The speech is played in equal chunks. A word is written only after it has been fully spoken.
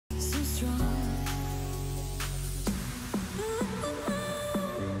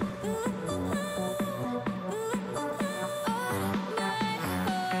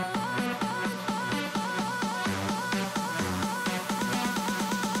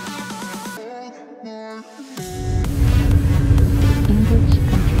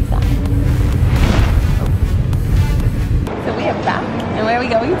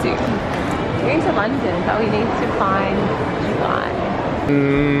going to London, but we need to find July.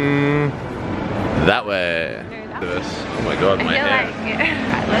 That way. No, that way. Oh my god, my hair.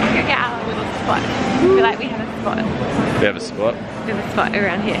 Right, let's go get our little spot. I feel like we have a spot. We have a spot? We have a spot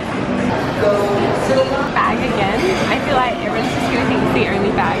around here. Bag again. I feel like everyone's just going to think it's the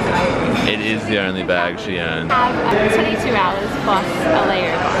only bag that I own. It is the only bag she owns. I have 22 hours plus a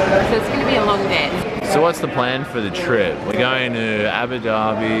layover, so it's going to be a long day. So what's the plan for the trip? We're going to Abu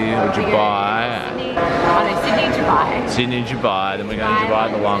Dhabi or Dubai. Sydney. Oh no, Sydney, Dubai. Sydney, Dubai. Then we're going to Dubai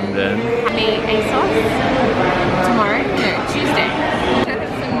to London. Meet ASOS tomorrow. No, Tuesday. Show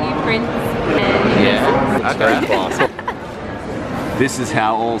them some new prints and Yeah. Okay. This is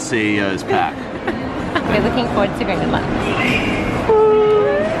how all CEOs pack. We're looking forward to going to London.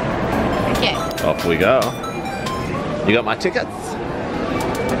 Okay. Off we go. You got my tickets?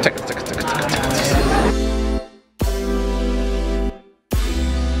 Tickets.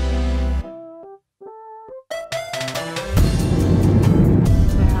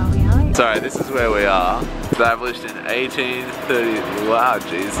 Sorry, this is where we are. Established in 1830. Wow,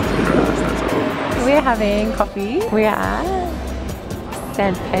 Jesus Christ, that's all. We're having coffee. We're at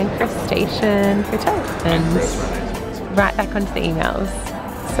St. Pancras Station Hotel. And right back onto the emails.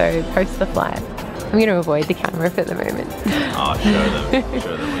 So post the flight. I'm going to avoid the camera for the moment. Oh, show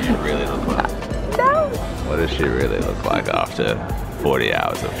them what you really look like. No! What does she really look like after 40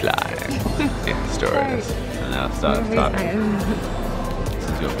 hours of flying? Yeah, stories. And now start. This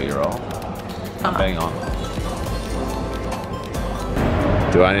is your B-roll. Bang on.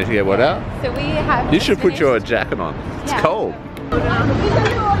 Do I need to get what out? So we have. You should put your jacket on. It's cold.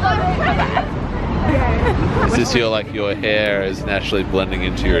 Is this your hair is naturally blending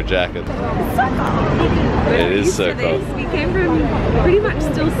into your jacket? It is so cold. We came from pretty much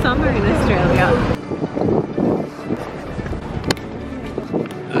still summer in Australia.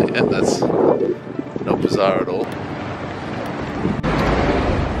 Yeah, that's not bizarre at all.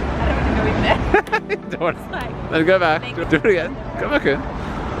 Don't want to. No, go back. Do it again. Go back in.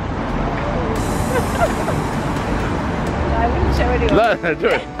 I wouldn't show anyone. No, do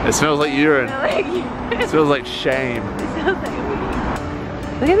it. It smells like urine. It smells like shame. It smells like a wee.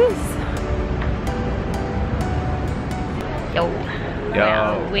 Look at this. Yo.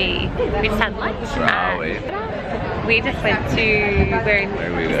 Well, we just had lunch. We just went to,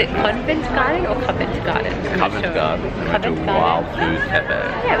 is it Convent Garden or Covent Garden? Covent Garden. We went to Wild Food Cafe.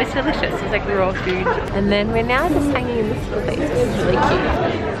 Yeah, it was delicious. It was like raw food. And then we're now just hanging in this little place, which is really cute.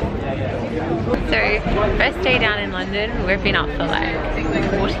 So, first day down in London, we've been up for like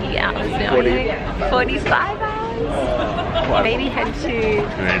 40 hours now. 45 hours. Maybe head to...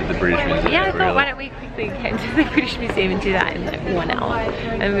 We went to the British Museum. Yeah, I thought why don't we quickly head to the British Museum and do that in like 1 hour.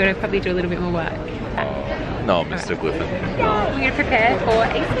 And we're going to probably do a little bit more work. No, Mr. Griffin. Yeah, we're going to prepare for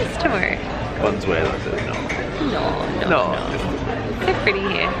ASOS tomorrow. Venezuela says no. No. So pretty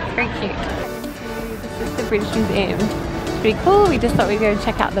here. It's very cute. This is the British Museum. It's pretty cool. We just thought we'd go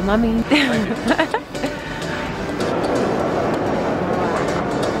check out the mummy.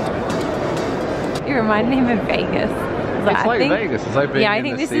 It reminded him of Vegas. It's like Vegas. It's like being I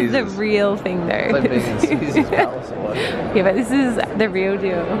think this is the real thing though. It's like being in Caesar's Palace or whatever. Yeah, but this is the real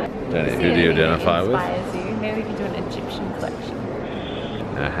deal. Danny, who do you identify with? Inspires you. Maybe we can do an Egyptian collection.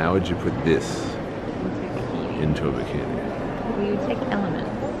 Now, how would you put this into a bikini? We would take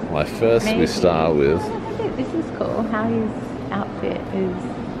elements. Well, first we start with... This is cool, how his outfit is...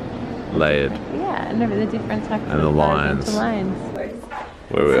 layered. Yeah, and the different types and the lines.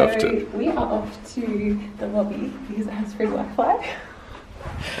 Where are we off to? We are off to the lobby because it has free Wi-Fi.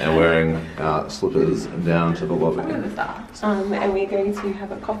 And wearing slippers down to the lobby. And we're going to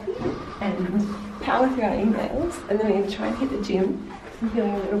have a coffee and power through our emails, and then we're going to try and hit the gym. I'm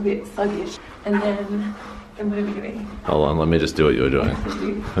feeling a little bit sluggish. And then what are we doing? Hold on, let me just do what you're doing.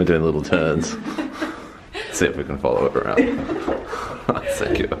 We're doing little turns. See if we can follow it around.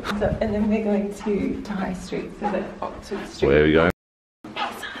 Thank you. So, and then we're going to High Street, so the Oxford Street. Where are we going?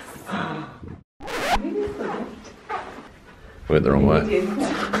 We went the wrong way.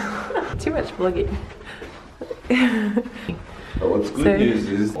 Too much vlogging. But what's good news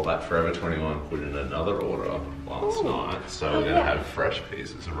is that Forever 21 put in another order last night, so we're going to have fresh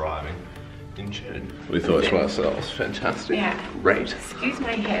pieces arriving in June. We thought to ourselves, fantastic, great. Excuse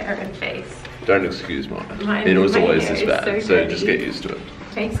my hair and face. Don't excuse mine. It was always this bad, so just get used to it.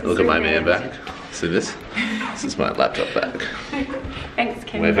 Look at my man back. See this? This is my laptop bag. Thanks,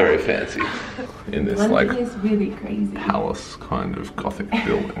 Ken. We're very fancy in this London is really crazy. palace kind of Gothic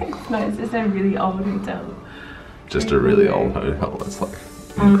building. No, it's just a really old hotel. Just a really old hotel. It's like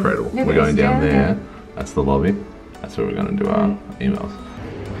incredible. We're going down there. That's the lobby. That's where we're going to do our emails.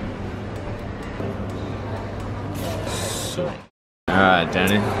 officially. Alright,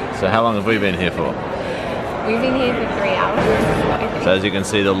 Dani. So how long have we been here for? We've been here for 3 hours. So as you can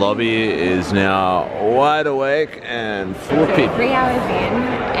see, the lobby is now wide awake and full of people. 3 hours in,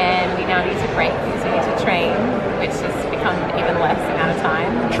 and we now need to break because we need to train, which has become even less amount of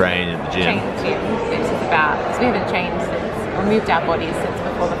time. Train at the gym. Train at the gym, which is about, because we haven't trained since, or moved our bodies since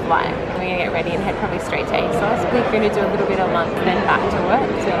before the flight. We're going to get ready and head probably straight to ASOS. We're going to do a little bit of lunch, then back to work,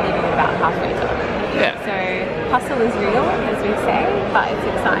 so we're leaving at about halfway done. Yeah. So hustle is real, as we say, but it's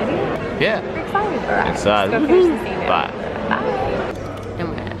exciting. Yeah. We're excited. All right. Excited. Let's go finish this email. Bye. Bye. And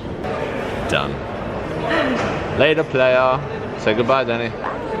we're done. Later, player. Say goodbye, Dani.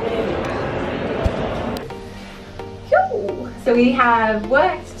 So we have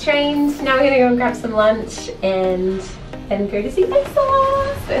worked, trained, now we're going to go and grab some lunch and then go to see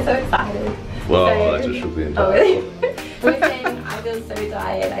ASOS. We're so excited. Well, so, that's what she'll be in. Oh really? We're saying I feel so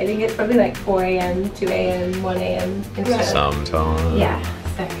tired. I think it's probably like 4 AM, 2 AM, 1 AM. Sometime. Yeah,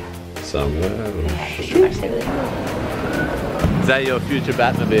 so. Somewhere. Yeah, she's actually really hot. Is that your future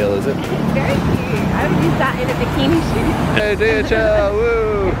Batmobile, is it? It's very cute. I would use that in a bikini shoot. Hey, DHL,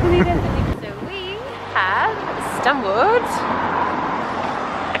 woo! So we have stumbled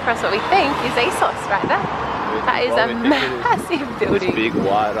across what we think is ASOS right there. That is a massive building. It's big,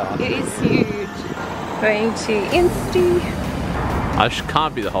 wide on. It is huge. Going to Inspo. I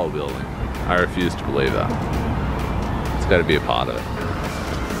can't be the whole building. I refuse to believe that. It's got to be a part of it.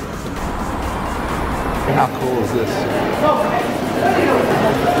 How cool is this?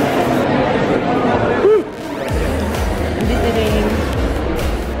 Visiting.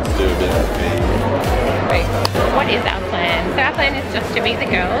 Let's do a bit of me. Wait, what is our plan? So our plan is just to meet the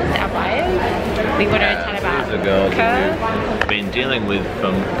girls, our buyers. We want to chat about the girls her. we've been dealing with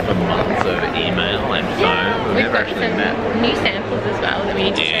for months over email and phone. We've never actually met. New samples as well that we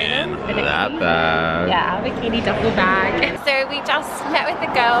need to show them. For the that bikini. bag. Yeah, our bikini duffel bag. So we just met with the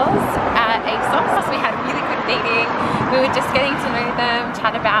girls at ASOS. We had a really good meeting. We were just getting to know them,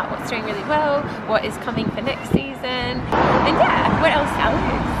 chat about what's doing really well, what is coming for next season, and yeah, what else, Alex?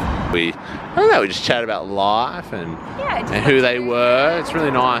 I don't know, we just chat about life and Yeah, who they were. It's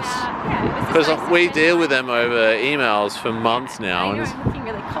really nice. Because nice we deal with them over emails for months now. I know, And I'm looking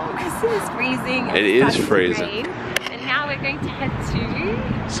really cold because it is freezing. It is freezing. Rain, and now we're going to head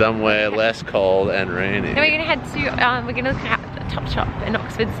to... somewhere less cold and rainy. No, we're going to head to, we're going to look at the Topshop and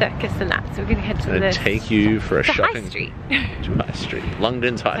Oxford Circus and that. So we're going to head to And the... take you for a shopping... High Street. To High Street.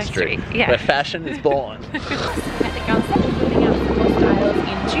 London's High Street. Yeah. Where fashion is born. Met the girls there, building out some more styles in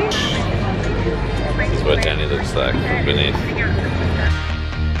June. This is what Dani looks like from beneath.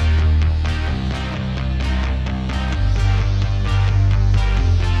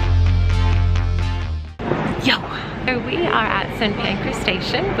 Yo! So we are at St Pancras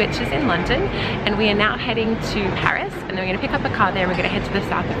Station, which is in London, and we are now heading to Paris, and then we're going to pick up a car there and we're going to head to the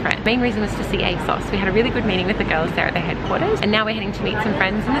south of France. The main reason was to see ASOS. We had a really good meeting with the girls there at their headquarters, and now we're heading to meet some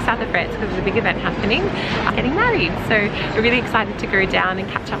friends in the south of France because there's a big event happening, getting married. So we're really excited to go down and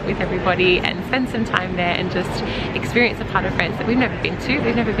catch up with everybody and spend some time there and just experience a part of France that we've never been to.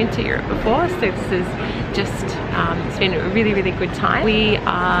 We've never been to Europe before, so this is just, it's been a really, really good time. We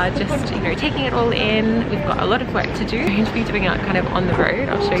are just, you know, taking it all in. We've got a lot of work to do. We're going to be doing it kind of on the road.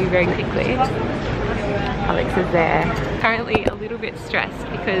 I'll show you very quickly. Alex is there. Currently a little bit stressed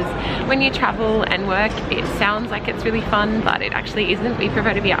because when you travel and work, it sounds like it's really fun, but it actually isn't. We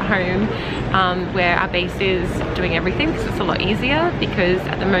prefer to be at home where our base is doing everything because it's a lot easier, because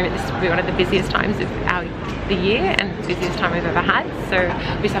at the moment this is probably one of the busiest times of the year and the busiest time we've ever had. So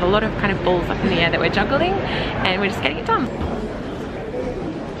we just have a lot of kind of balls up in the air that we're juggling, and we're just getting it done.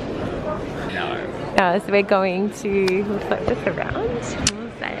 So we're going to flip this around. We'll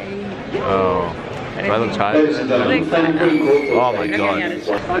say, Oh. Do I look tired? Oh my god.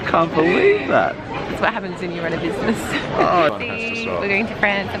 I can't believe that. That's what happens when you run a business. Oh, We're going to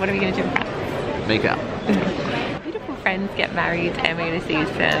France, and what are we going to do in France? Make out. Beautiful friends get married, and we're going to see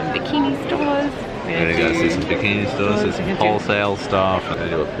some bikini stores. We're going to go see some bikini stores, there's some wholesale stuff, and then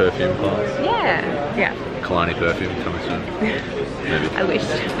do a perfume class. Yeah, yeah. Kulani perfume coming soon. Maybe. I wish.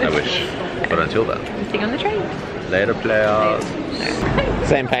 I wish. But until then. Sitting on the train. Later, players.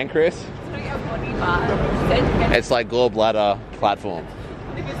 St Pancras. It's like gallbladder platform.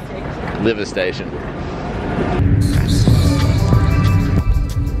 Liver station.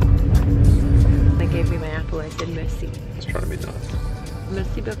 They gave me my apple, I said merci. Just trying to be nice.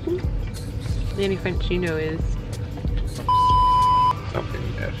 Merci beaucoup. The only French you know is Something.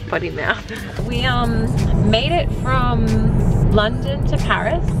 potty mouth. We made it from London to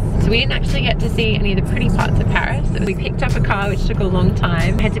Paris. So we didn't actually get to see any of the pretty parts of Paris. We picked up a car, which took a long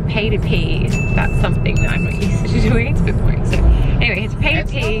time. I had to pay to pee. That's something that I'm not used to doing. It's a bit boring. So anyway, had to pay to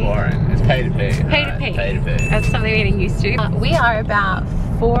pee. It's not boring. It's pay to pee. Pay to pee. Pay to pee. That's something we're getting used to. We are about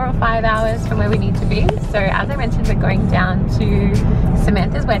 4 or 5 hours from where we need to be. So as I mentioned, we're going down to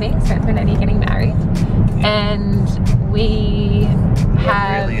Samantha's wedding. Samantha and Eddie getting married. And we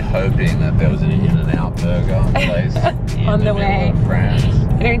have... really hoping that there was an In-N-Out burger place on the way. Of France.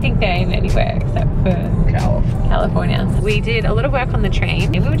 I don't think they're in anywhere except for California. We did a lot of work on the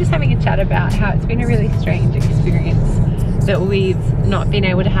train, and we were just having a chat about how it's been a really strange experience that we've not been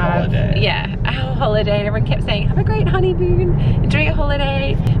able to have. Yeah, our holiday, and everyone kept saying, have a great honeymoon, enjoy your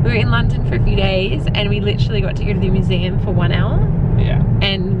holiday. We were in London for a few days, and we literally got to go to the museum for 1 hour. Yeah.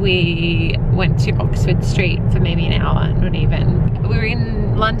 And we went to Oxford Street for maybe an hour, not even. We were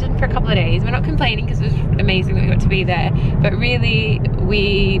in London for a couple of days. We're not complaining because it was amazing that we got to be there, but really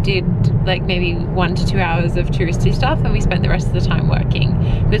we did like maybe 1 to 2 hours of touristy stuff, and we spent the rest of the time working.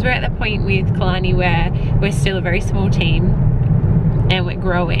 Because we're at that point with Kulani where we're still a very small team and we're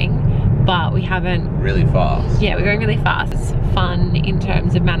growing, but we haven't... Really fast. Yeah, we're going really fast. It's fun in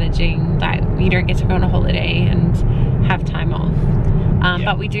terms of managing that you don't get to go on a holiday and have time off.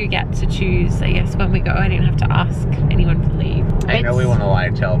 But we do get to choose, I guess, when we go. I didn't have to ask anyone for leave. I really want to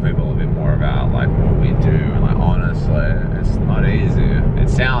like tell people a bit more about like what we do, and like honestly, it's not easy. It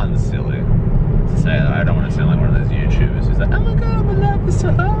sounds silly to say that. I don't want to sound like one of those YouTubers who's like, oh my god, my life is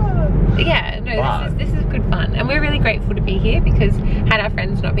so hard. Yeah, no, this is good fun, and we're really grateful to be here because had our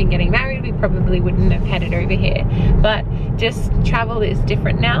friends not been getting married, we probably wouldn't have headed over here. But just travel is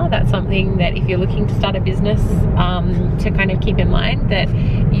different now. That's something that if you're looking to start a business, to kind of keep in mind that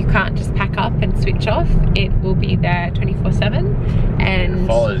you can't just pack up and switch off. It will be there 24/7, and it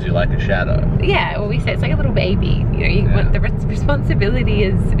follows you like a shadow. Yeah, well, we say it's like a little baby. You know, you want the responsibility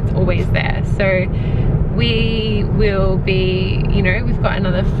it's always there. So we will be, you know, we've got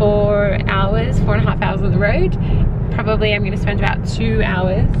another 4.5 hours on the road. Probably I'm going to spend about 2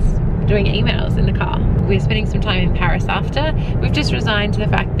 hours doing emails in the car. We're spending some time in Paris after. We've just resigned to the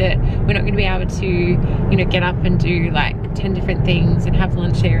fact that we're not going to be able to, you know, get up and do like 10 different things and have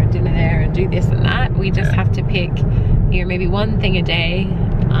lunch here and dinner there and do this and that. We just have to pick, you know, maybe one thing a day,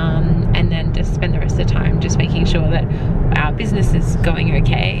 and then just spend the rest of the time just making sure that our business is going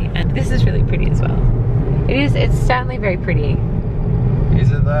okay. And this is really pretty as well. It's certainly very pretty.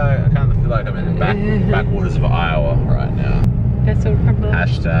 Is it though? I kind of feel like I'm in the backwaters of Iowa right now. First world problem.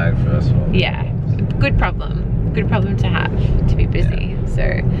 Hashtag first world. Yeah, good problem. Good problem to have, to be busy. So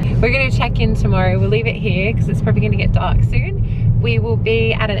we're going to check in tomorrow. We'll leave it here because it's probably going to get dark soon. We will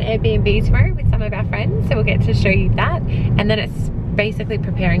be at an Airbnb tomorrow with some of our friends, so we'll get to show you that. And then it's basically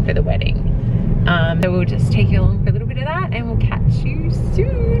preparing for the wedding. So we'll just take you along for a little bit of that, and we'll catch you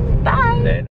soon. Bye.